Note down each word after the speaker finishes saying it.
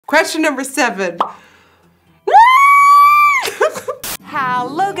Question number 7.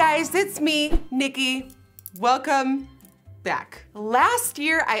 Hello guys, it's me, Nikki. Welcome back. Last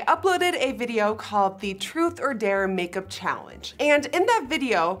year, I uploaded a video called the Truth or Dare Makeup Challenge. And in that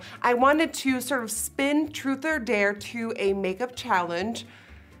video, I wanted to sort of spin Truth or Dare to a makeup challenge.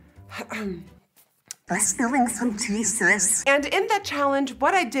 Spilling some tea, sis. And in that challenge,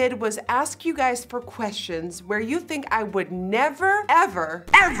 what I did was ask you guys for questions where you think I would never, ever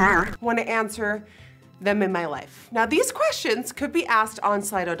want to answer them in my life. Now, these questions could be asked on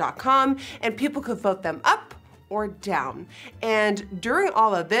Slido.com and people could vote them up or down. And during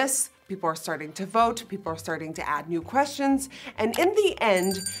all of this, people are starting to vote, people are starting to add new questions, and in the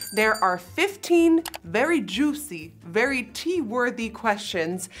end, there are 15 very juicy, very tea-worthy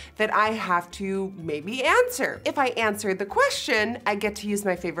questions that I have to maybe answer. If I answer the question, I get to use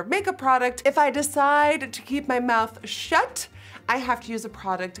my favorite makeup product. If I decide to keep my mouth shut, I have to use a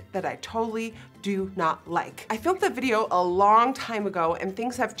product that I totally do not like. I filmed the video a long time ago and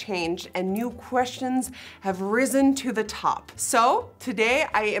things have changed and new questions have risen to the top. So today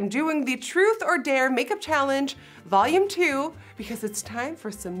I am doing the Truth or Dare Makeup Challenge Volume 2 because it's time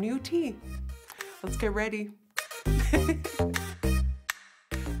for some new tea. Let's get ready. It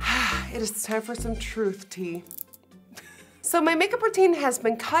is time for some truth tea. So my makeup routine has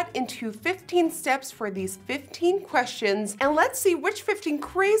been cut into 15 steps for these 15 questions, and let's see which 15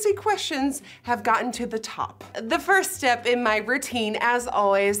 crazy questions have gotten to the top. The first step in my routine, as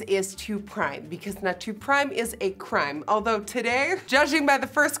always, is to prime, because not to prime is a crime. Although today, judging by the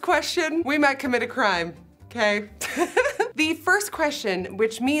first question, we might commit a crime, okay? The first question,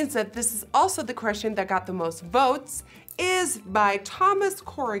 which means that this is also the question that got the most votes, is by Thomas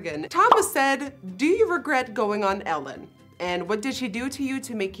Corrigan. Thomas said, "Do you regret going on Ellen? And what did she do to you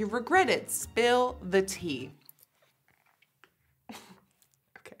to make you regret it? Spill the tea."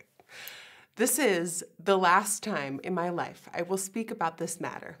 Okay. This is the last time in my life I will speak about this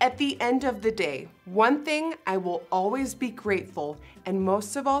matter. At the end of the day, one thing I will always be grateful and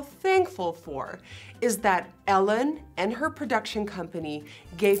most of all thankful for is that Ellen and her production company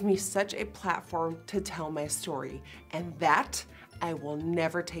gave me such a platform to tell my story, and that I will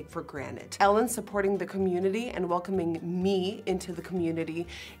never take for granted. Ellen supporting the community and welcoming me into the community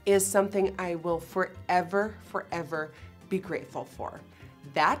is something I will forever, forever be grateful for.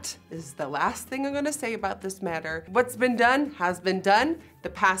 That is the last thing I'm gonna say about this matter. What's been done has been done. The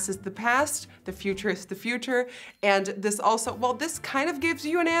past is the past, the future is the future. And this also, well, this kind of gives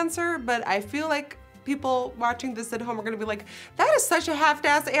you an answer, but I feel like people watching this at home are gonna be like, that is such a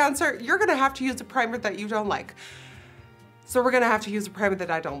half-ass answer. You're gonna have to use a primer that you don't like. So we're gonna have to use a primer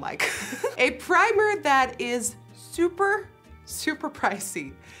that I don't like. A primer that is super, super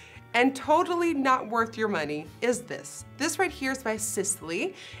pricey and totally not worth your money is this. This right here is by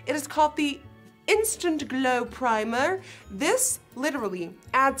Sisley. It is called the Instant Glow Primer. This literally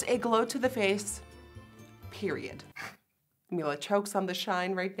adds a glow to the face, period. Mila chokes on the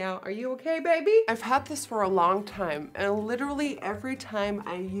shine right now. Are you okay, baby? I've had this for a long time and literally every time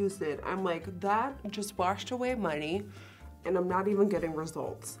I use it, I'm like, that just washed away money and I'm not even getting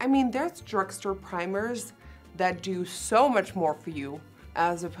results. I mean, there's drugstore primers that do so much more for you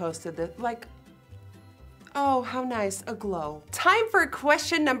as opposed to this, like, oh, how nice, a glow. Time for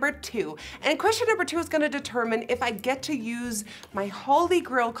question number 2. And question number 2 is gonna determine if I get to use my holy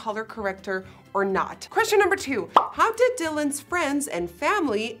grail color corrector or not. Question number 2, how did Dylan's friends and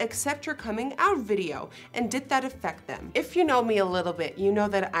family accept your coming out video? And did that affect them? If you know me a little bit, you know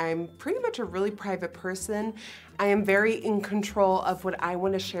that I'm pretty much a really private person. I am very in control of what I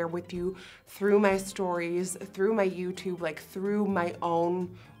want to share with you through my stories, through my YouTube, like through my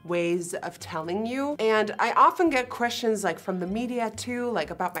own ways of telling you. And I often get questions like from the media too,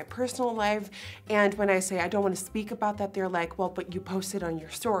 like about my personal life. And when I say I don't want to speak about that, they're like, well, but you post it on your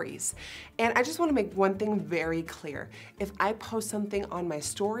stories. And I just want to make one thing very clear. If I post something on my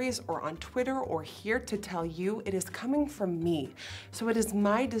stories or on Twitter or here to tell you, it is coming from me. So it is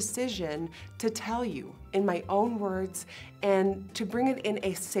my decision to tell you in my own words and to bring it in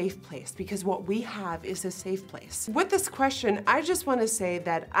a safe place, because what we have is a safe place. With this question, I just want to say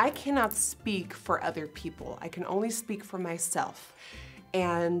that I cannot speak for other people. I can only speak for myself.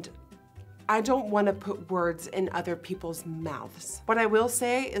 And I don't want to put words in other people's mouths. What I will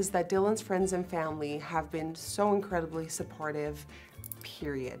say is that Dylan's friends and family have been so incredibly supportive,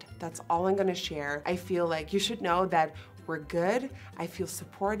 period. That's all I'm gonna share. I feel like you should know that we're good, I feel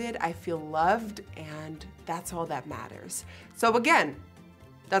supported, I feel loved, and that's all that matters. So again,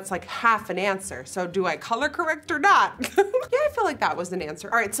 that's like half an answer. So do I color correct or not? Yeah, I feel like that was an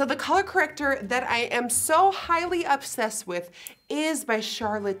answer. All right, so the color corrector that I am so highly obsessed with is by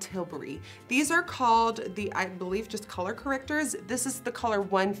Charlotte Tilbury. These are called I believe, just color correctors. This is the color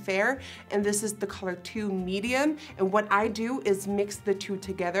 1 Fair, and this is the color 2 Medium. And what I do is mix the two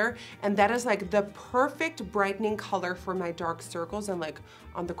together, and that is like the perfect brightening color for my dark circles and like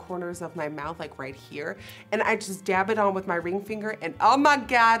on the corners of my mouth, like right here. And I just dab it on with my ring finger, and oh my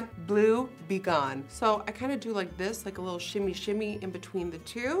God, blue be gone. So I kind of do like this, like a little shimmy shimmy in between the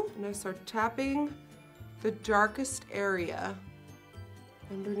two, and I start tapping the darkest area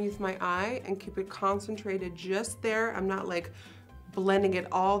underneath my eye and keep it concentrated just there. I'm not like blending it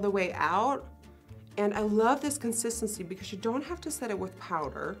all the way out. And I love this consistency because you don't have to set it with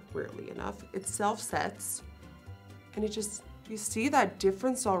powder, weirdly enough. It self-sets, and it just, you see that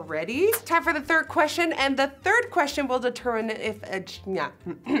difference already? Time for the third question, and the third question will determine if,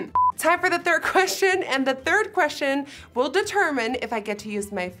 Time for the third question, and the third question will determine if I get to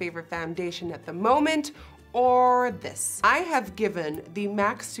use my favorite foundation at the moment or this. I have given the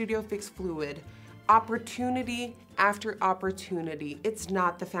MAC Studio Fix Fluid opportunity after opportunity. It's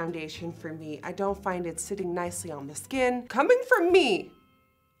not the foundation for me. I don't find it sitting nicely on the skin. Coming from me,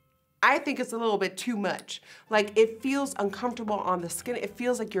 I think it's a little bit too much. Like, it feels uncomfortable on the skin. It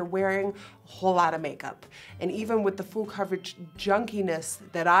feels like you're wearing a whole lot of makeup. And even with the full coverage junkiness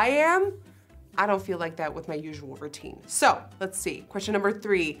that I am, I don't feel like that with my usual routine. So let's see, question number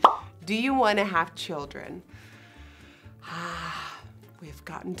 3. Do you want to have children? We've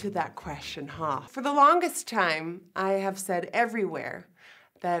gotten to that question, huh? For the longest time, I have said everywhere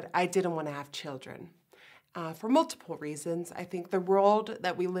that I didn't want to have children. For multiple reasons. I think the world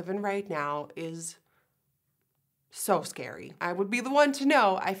that we live in right now is so scary. I would be the one to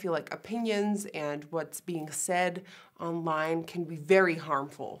know. I feel like opinions and what's being said online can be very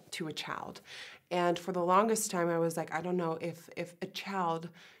harmful to a child. And for the longest time, I was like, I don't know if a child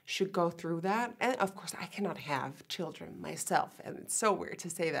should go through that. And of course, I cannot have children myself, and it's so weird to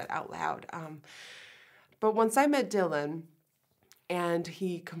say that out loud. But once I met Dylan, and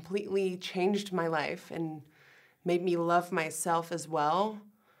he completely changed my life and made me love myself as well,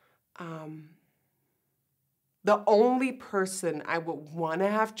 the only person I would want to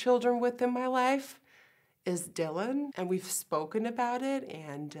have children with in my life is Dylan. And we've spoken about it,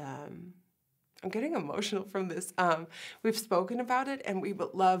 and I'm getting emotional from this. We've spoken about it, and we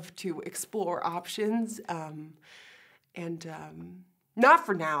would love to explore options. Not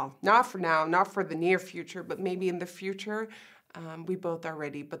for now, not for the near future, but maybe in the future. We both are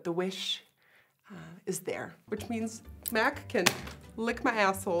ready, but the wish is there, which means Mac can lick my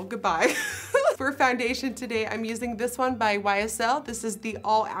asshole. Goodbye. For foundation today, I'm using this one by YSL. This is the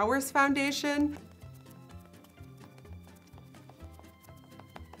All Hours foundation.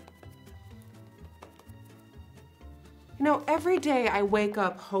 You know, every day I wake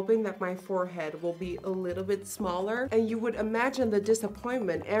up hoping that my forehead will be a little bit smaller, and you would imagine the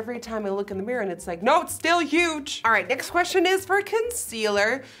disappointment every time I look in the mirror and it's like, no, it's still huge. All right, next question is for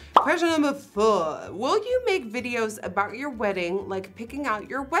concealer. Question number 4. Will you make videos about your wedding, like picking out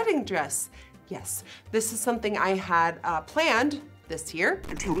your wedding dress? Yes, this is something I had planned this year.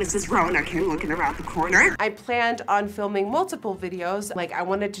 Until Mrs. Rona came looking around the corner. I planned on filming multiple videos. Like, I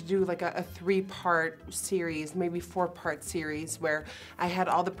wanted to do like a 3-part series, maybe 4-part series, where I had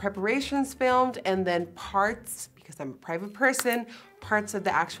all the preparations filmed and then parts, because I'm a private person, parts of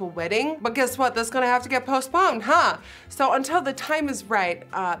the actual wedding. But guess what? That's gonna have to get postponed, huh? So until the time is right,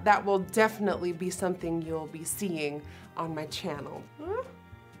 that will definitely be something you'll be seeing on my channel.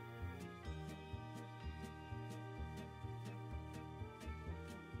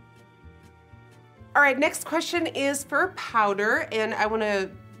 All right, next question is for powder, and I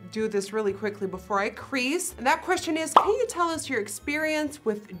wanna do this really quickly before I crease. And that question is, can you tell us your experience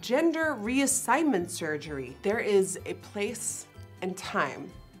with gender reassignment surgery? There is a place and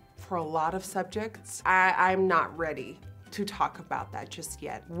time for a lot of subjects. I'm not ready to talk about that just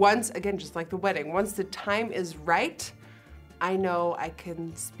yet. Once, again, just like the wedding, once the time is right, I know I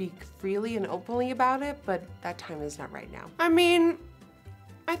can speak freely and openly about it, but that time is not right now. I mean,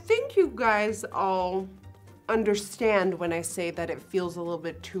 I think you guys all understand when I say that it feels a little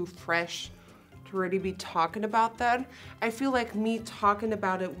bit too fresh to already be talking about that. I feel like me talking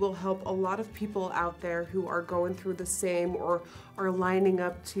about it will help a lot of people out there who are going through the same or are lining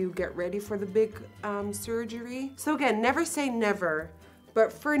up to get ready for the big surgery. So again, never say never,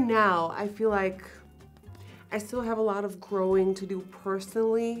 but for now, I feel like I still have a lot of growing to do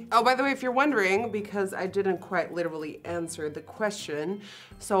personally. Oh, by the way, if you're wondering, because I didn't quite literally answer the question,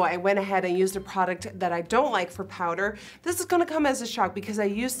 so I went ahead and used a product that I don't like for powder. This is gonna come as a shock because I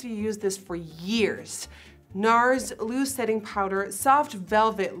used to use this for years. NARS Loose Setting Powder, Soft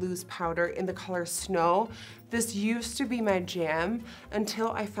Velvet Loose Powder in the color Snow. This used to be my jam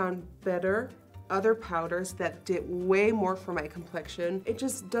until I found other powders that did way more for my complexion. It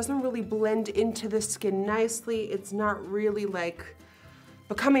just doesn't really blend into the skin nicely. It's not really like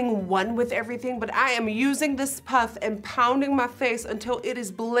becoming one with everything, but I am using this puff and pounding my face until it is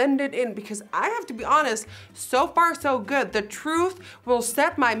blended in because I have to be honest, so far so good. The truth will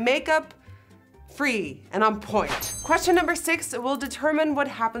set my makeup free and on point. Question number 6 will determine what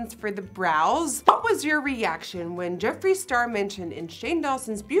happens for the brows. What was your reaction when Jeffree Star mentioned in Shane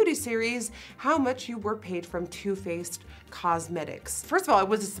Dawson's beauty series how much you were paid from Too Faced Cosmetics? First of all, it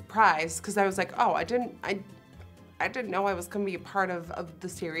was a surprise because I was like, oh, I didn't know I was gonna be a part of the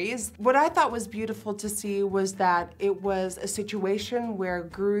series. What I thought was beautiful to see was that it was a situation where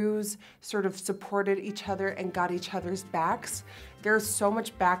gurus sort of supported each other and got each other's backs. There's so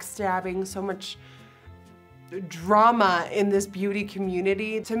much backstabbing, so much drama in this beauty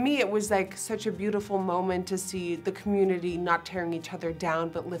community. To me, it was like such a beautiful moment to see the community not tearing each other down,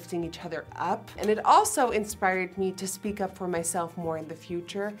 but lifting each other up. And it also inspired me to speak up for myself more in the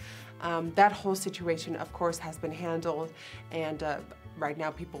future. That whole situation, of course, has been handled, and right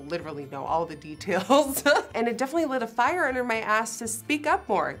now people literally know all the details. And it definitely lit a fire under my ass to speak up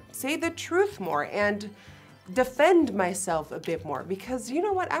more, say the truth more, and defend myself a bit more, because you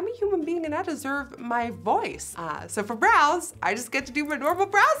know what, I'm a human being and I deserve my voice. So for brows, I just get to do my normal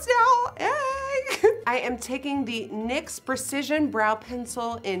brows now, hey! I am taking the NYX Precision Brow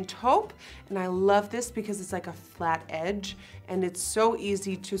Pencil in taupe, and I love this because it's like a flat edge, and it's so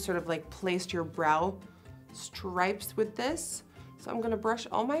easy to sort of like place your brow stripes with this. So I'm gonna brush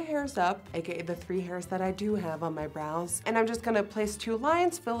all my hairs up, aka the 3 hairs that I do have on my brows. And I'm just gonna place 2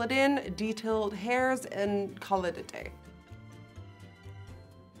 lines, fill it in, detailed hairs, and call it a day.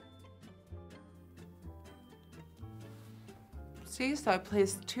 See, so I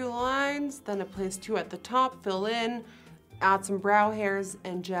placed 2 lines, then I placed 2 at the top, fill in, add some brow hairs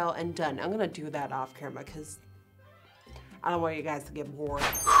and gel, and done. I'm gonna do that off camera because I don't want you guys to get bored.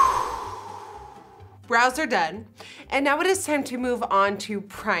 Brows are done. And now it is time to move on to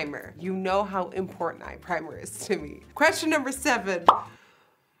primer. You know how important eye primer is to me. Question number 7.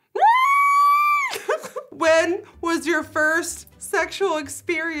 When was your first sexual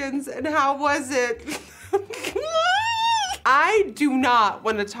experience and how was it? I do not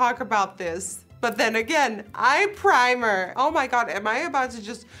want to talk about this, but then again, eye primer. Oh my God, am I about to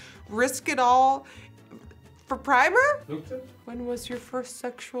just risk it all for primer? When was your first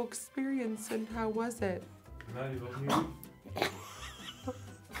sexual experience and how was it? It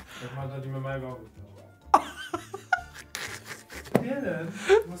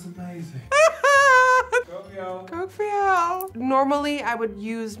was amazing. Go for you. Normally, I would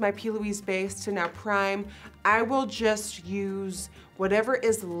use my P. Louise base to now prime. I will just use whatever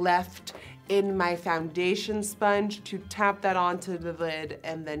is left in my foundation sponge to tap that onto the lid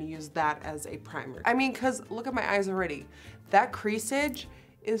and then use that as a primer. I mean, cause look at my eyes already. That creasage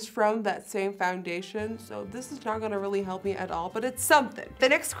is from that same foundation, so this is not gonna really help me at all, but it's something. The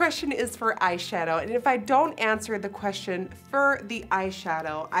next question is for eyeshadow, and if I don't answer the question for the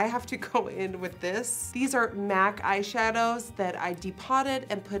eyeshadow, I have to go in with this. These are MAC eyeshadows that I depotted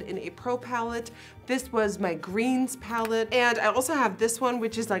and put in a pro palette. This was my greens palette, and I also have this one,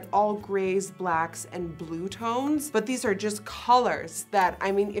 which is like all grays, blacks, and blue tones, but these are just colors that,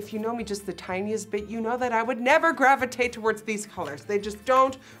 I mean, if you know me just the tiniest bit, you know that I would never gravitate towards these colors. They just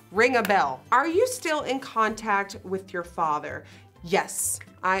don't ring a bell. Are you still in contact with your father? Yes.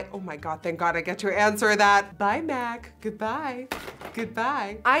 Oh my God, thank God I get to answer that. Bye, Mac. Goodbye.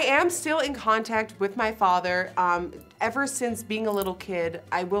 Goodbye. I am still in contact with my father. Ever since being a little kid,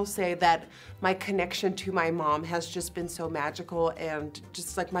 I will say that my connection to my mom has just been so magical, and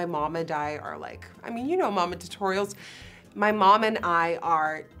just like my mom and I are like, I mean, you know Mama Tutorials. My mom and I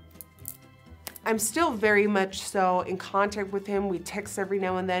are, I'm still very much so in contact with him. We text every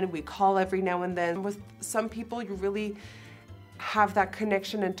now and then, we call every now and then. With some people, you really have that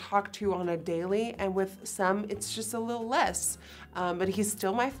connection and talk to on a daily, and with some it's just a little less. But he's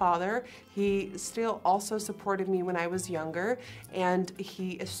still my father. He still also supported me when I was younger, and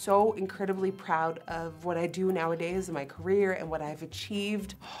he is so incredibly proud of what I do nowadays in my career and what I've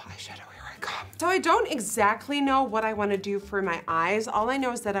achieved. Oh, eyeshadow, here I come. So I don't exactly know what I want to do for my eyes. All I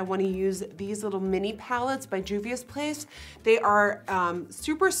know is that I want to use these little mini palettes by Juvia's Place. They are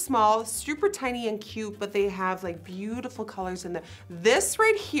super small, super tiny and cute, but they have like beautiful colors in them. This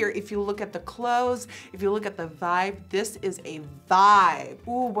right here, if you look at the clothes, if you look at the vibe, this is a vibe.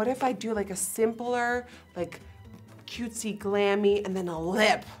 Ooh, what if I do like a simpler, like cutesy, glammy, and then a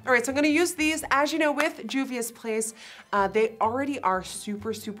lip. All right, so I'm gonna use these. As you know, with Juvia's Place, they already are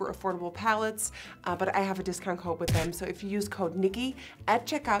super, super affordable palettes, but I have a discount code with them. So if you use code Nikki at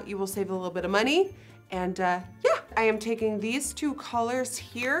checkout, you will save a little bit of money. And yeah, I am taking these two colors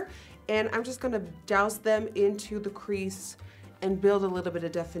here, and I'm just gonna douse them into the crease and build a little bit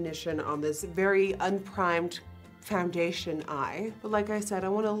of definition on this very unprimed foundation eye. But like I said, I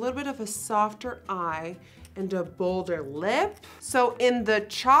want a little bit of a softer eye and a bolder lip. So in the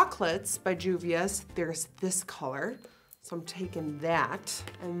Chocolates by Juvia's, there's this color. So I'm taking that,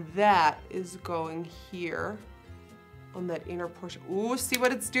 and that is going here on that inner portion. Ooh, see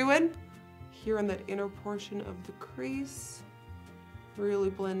what it's doing? Here on that inner portion of the crease. Really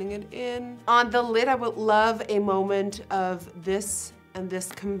blending it in. On the lid, I would love a moment of this and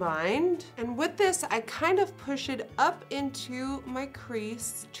this combined. And with this, I kind of push it up into my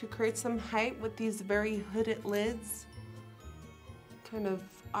crease to create some height with these very hooded lids. Kind of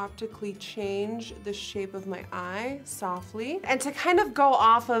optically change the shape of my eye softly. And to kind of go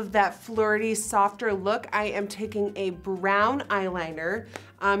off of that flirty, softer look, I am taking a brown eyeliner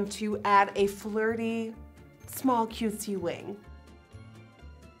to add a flirty, small, cutesy wing.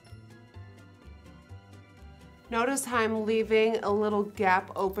 Notice how I'm leaving a little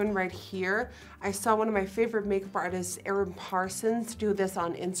gap open right here. I saw one of my favorite makeup artists, Erin Parsons, do this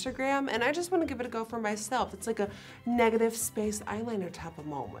on Instagram, and I just want to give it a go for myself. It's like a negative space eyeliner type of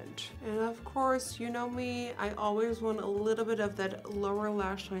moment. And of course, you know me, I always want a little bit of that lower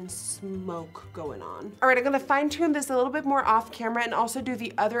lash line smoke going on. All right, I'm gonna fine tune this a little bit more off camera and also do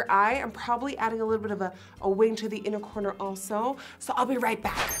the other eye. I'm probably adding a little bit of a wing to the inner corner also. So I'll be right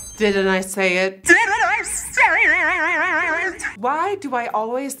back. Didn't I say it? Did I say it? Why do I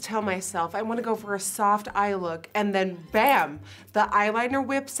always tell myself I want to go for a soft eye look, and then bam, the eyeliner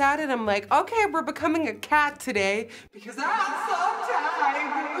whips out and I'm like, okay, we're becoming a cat today because I'm so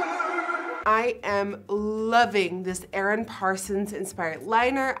tired. I am loving this Erin Parsons inspired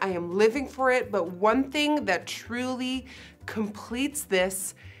liner. I am living for it, but one thing that truly completes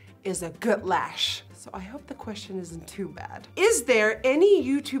this is a good lash. So I hope the question isn't too bad. Is there any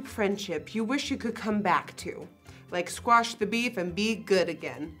YouTube friendship you wish you could come back to? Like squash the beef and be good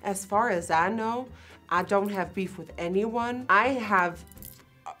again. As far as I know, I don't have beef with anyone. I have,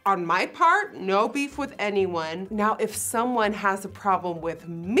 on my part, no beef with anyone. Now, if someone has a problem with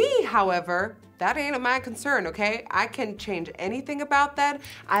me, however, that ain't my concern, okay? I can change anything about that.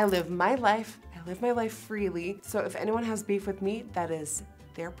 I live my life freely. So if anyone has beef with me, that is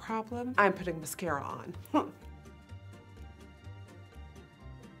their problem. I'm putting mascara on.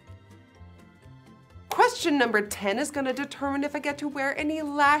 Question number 10 is gonna determine if I get to wear any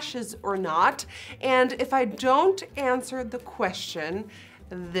lashes or not. And if I don't answer the question,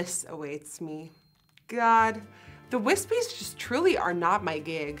 this awaits me. God, the wispies just truly are not my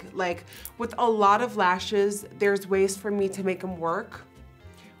gig. Like, with a lot of lashes, there's ways for me to make them work.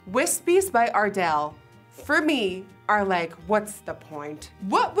 Wispies by Ardell, for me, are like, what's the point?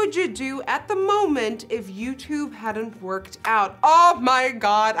 What would you do at the moment if YouTube hadn't worked out? Oh my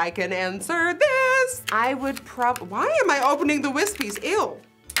God, I can answer this. I would why am I opening the wispies? Ew,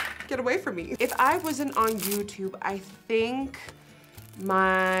 get away from me. If I wasn't on YouTube, I think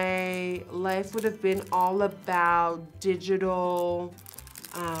my life would have been all about digital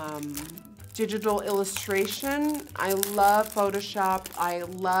illustration. I love Photoshop. I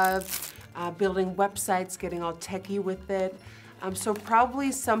love building websites, getting all techie with it. So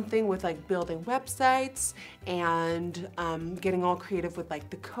probably something with like building websites and getting all creative with like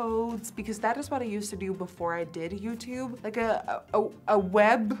the codes, because that is what I used to do before I did YouTube, like a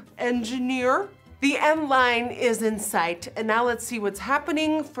web engineer. The end line is in sight, and now let's see what's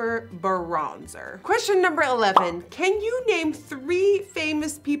happening for bronzer. Question number 11, can you name 3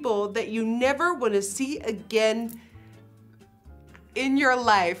 famous people that you never want to see again in your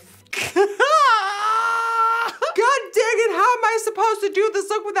life? God dang it, how am I supposed to do this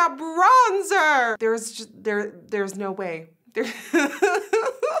look without bronzer? There's no way. There's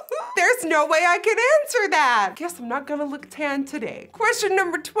no way I can answer that. Guess I'm not gonna look tan today. Question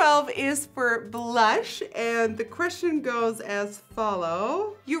number 12 is for blush, and the question goes as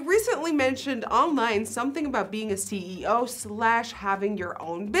follow. You recently mentioned online something about being a CEO / having your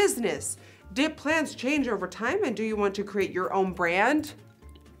own business. Did plans change over time, and do you want to create your own brand?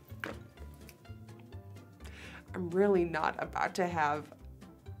 I'm really not about to have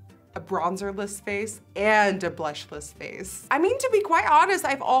a bronzerless face and a blushless face. I mean, to be quite honest,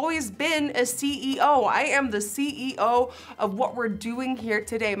 I've always been a CEO. I am the CEO of what we're doing here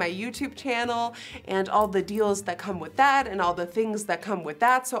today, my YouTube channel and all the deals that come with that and all the things that come with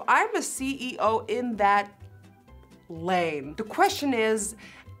that. So I'm a CEO in that lane. The question is,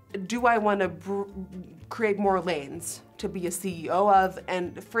 do I want to create more lanes to be a CEO of?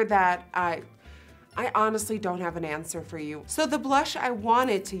 And for that, I honestly don't have an answer for you. So the blush I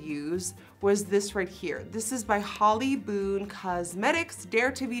wanted to use was this right here. This is by Holly Boone Cosmetics,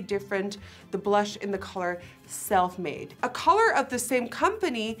 Dare to Be Different, the blush in the color Self-Made. A color of the same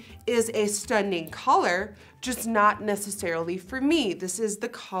company is a stunning color, just not necessarily for me. This is the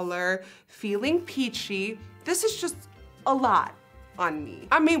color Feeling Peachy. This is just a lot on me.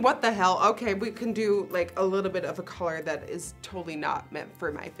 I mean, what the hell? Okay, we can do like a little bit of a color that is totally not meant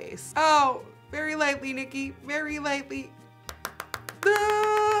for my face. Oh, very lightly, Nikki, very lightly.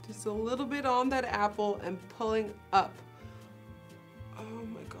 Just a little bit on that apple and pulling up. Oh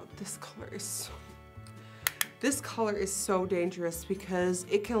my God, this color is so dangerous because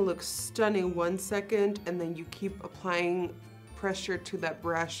it can look stunning 1 second and then you keep applying pressure to that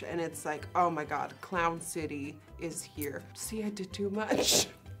brush and it's like, oh my God, Clown City is here. See, I did too much.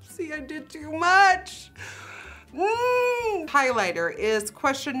 See, I did too much. Highlighter is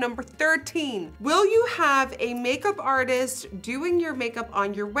question number 13. Will you have a makeup artist doing your makeup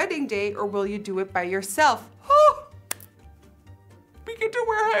on your wedding day or will you do it by yourself? Oh, we get to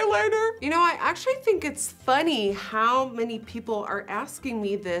wear highlighter. You know, I actually think it's funny how many people are asking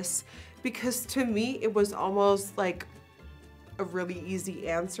me this because to me, it was almost like a really easy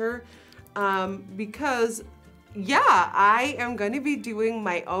answer because yeah, I am going to be doing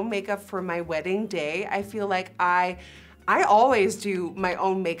my own makeup for my wedding day. I feel like I always do my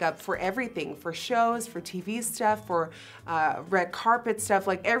own makeup for everything, for shows, for TV stuff, for red carpet stuff.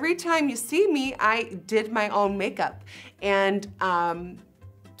 Like every time you see me, I did my own makeup. And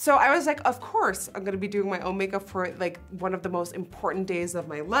so I was like, of course, I'm gonna be doing my own makeup for like one of the most important days of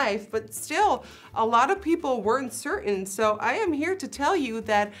my life, but still, a lot of people weren't certain. So I am here to tell you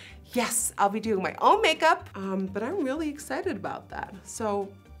that, yes, I'll be doing my own makeup, but I'm really excited about that. So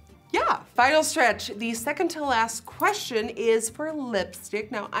yeah, final stretch. The second to last question is for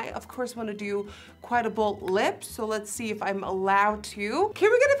lipstick. Now, I, of course, want to do quite a bold lip, so let's see if I'm allowed to.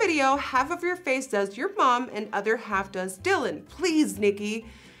 Can we get a video? Half of your face does your mom and other half does Dylan. Please, Nikki.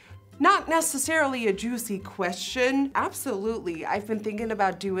 Not necessarily a juicy question. Absolutely, I've been thinking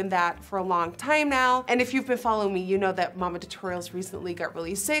about doing that for a long time now. And if you've been following me, you know that NikkieTutorials recently got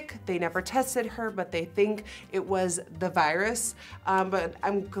really sick. They never tested her, but they think it was the virus. But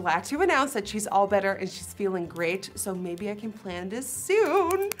I'm glad to announce that she's all better and she's feeling great. So maybe I can plan this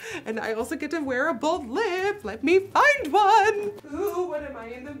soon. And I also get to wear a bold lip. Let me find one. Ooh, what am I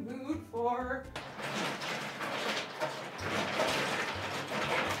in the mood for?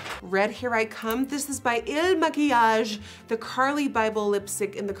 Red Here I Come. This is by Il Maquillage, the Carly Bible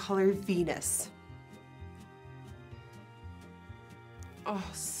lipstick in the color Venus. Oh,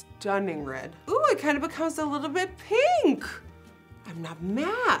 stunning red. Ooh, it kind of becomes a little bit pink. I'm not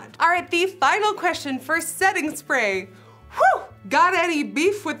mad. All right, the final question for setting spray. Whew! Got any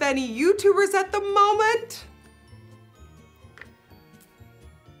beef with any YouTubers at the moment?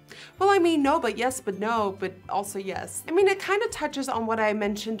 Well, I mean, no, but yes, but no, but also yes. I mean, it kind of touches on what I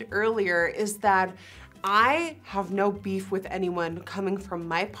mentioned earlier, is that I have no beef with anyone coming from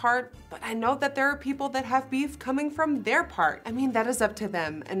my part, but I know that there are people that have beef coming from their part. I mean, that is up to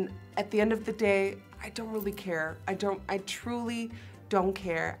them. And at the end of the day, I don't really care. I truly don't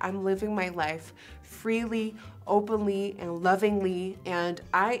care. I'm living my life freely, openly, and lovingly, and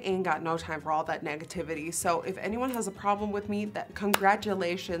I ain't got no time for all that negativity. So if anyone has a problem with me, that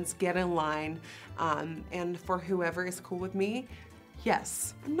congratulations, get in line. And for whoever is cool with me,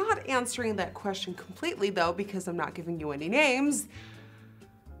 yes. I'm not answering that question completely though, because I'm not giving you any names.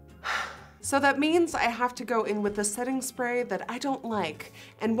 So that means I have to go in with a setting spray that I don't like.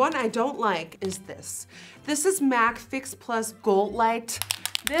 And one I don't like is this. This is MAC Fix Plus Gold Light.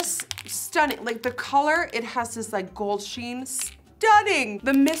 This stunning, like the color, it has this like gold sheen, stunning.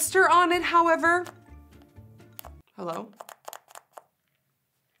 The mister on it, however, hello?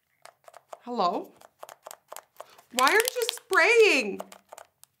 Hello? Why aren't you spraying?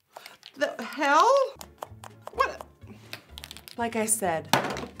 The hell? What? Like I said,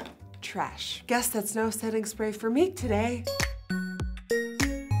 trash. Guess that's no setting spray for me today.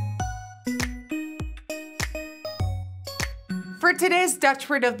 For today's Dutch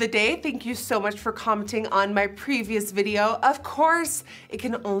word of the day, thank you so much for commenting on my previous video. Of course, it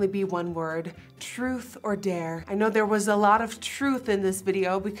can only be one word, truth or dare. I know there was a lot of truth in this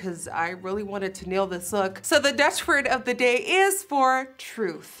video because I really wanted to nail this look. So the Dutch word of the day is for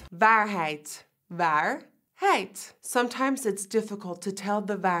truth. Waarheid. Waarheid. Sometimes it's difficult to tell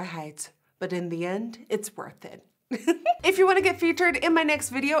the waarheid, but in the end, it's worth it. If you want to get featured in my next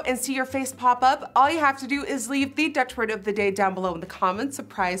video and see your face pop up, all you have to do is leave the Dutch word of the day down below in the comments.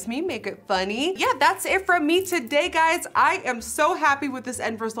 Surprise me, make it funny. Yeah, that's it from me today, guys. I am so happy with this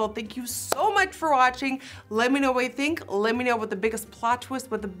end result. Thank you so much for watching. Let me know what you think. Let me know what the biggest plot twist,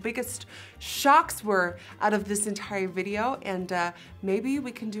 what the biggest shocks were out of this entire video, and maybe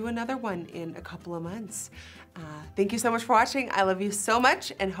we can do another one in a couple of months. Thank you so much for watching. I love you so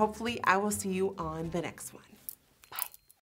much, and hopefully I will see you on the next one.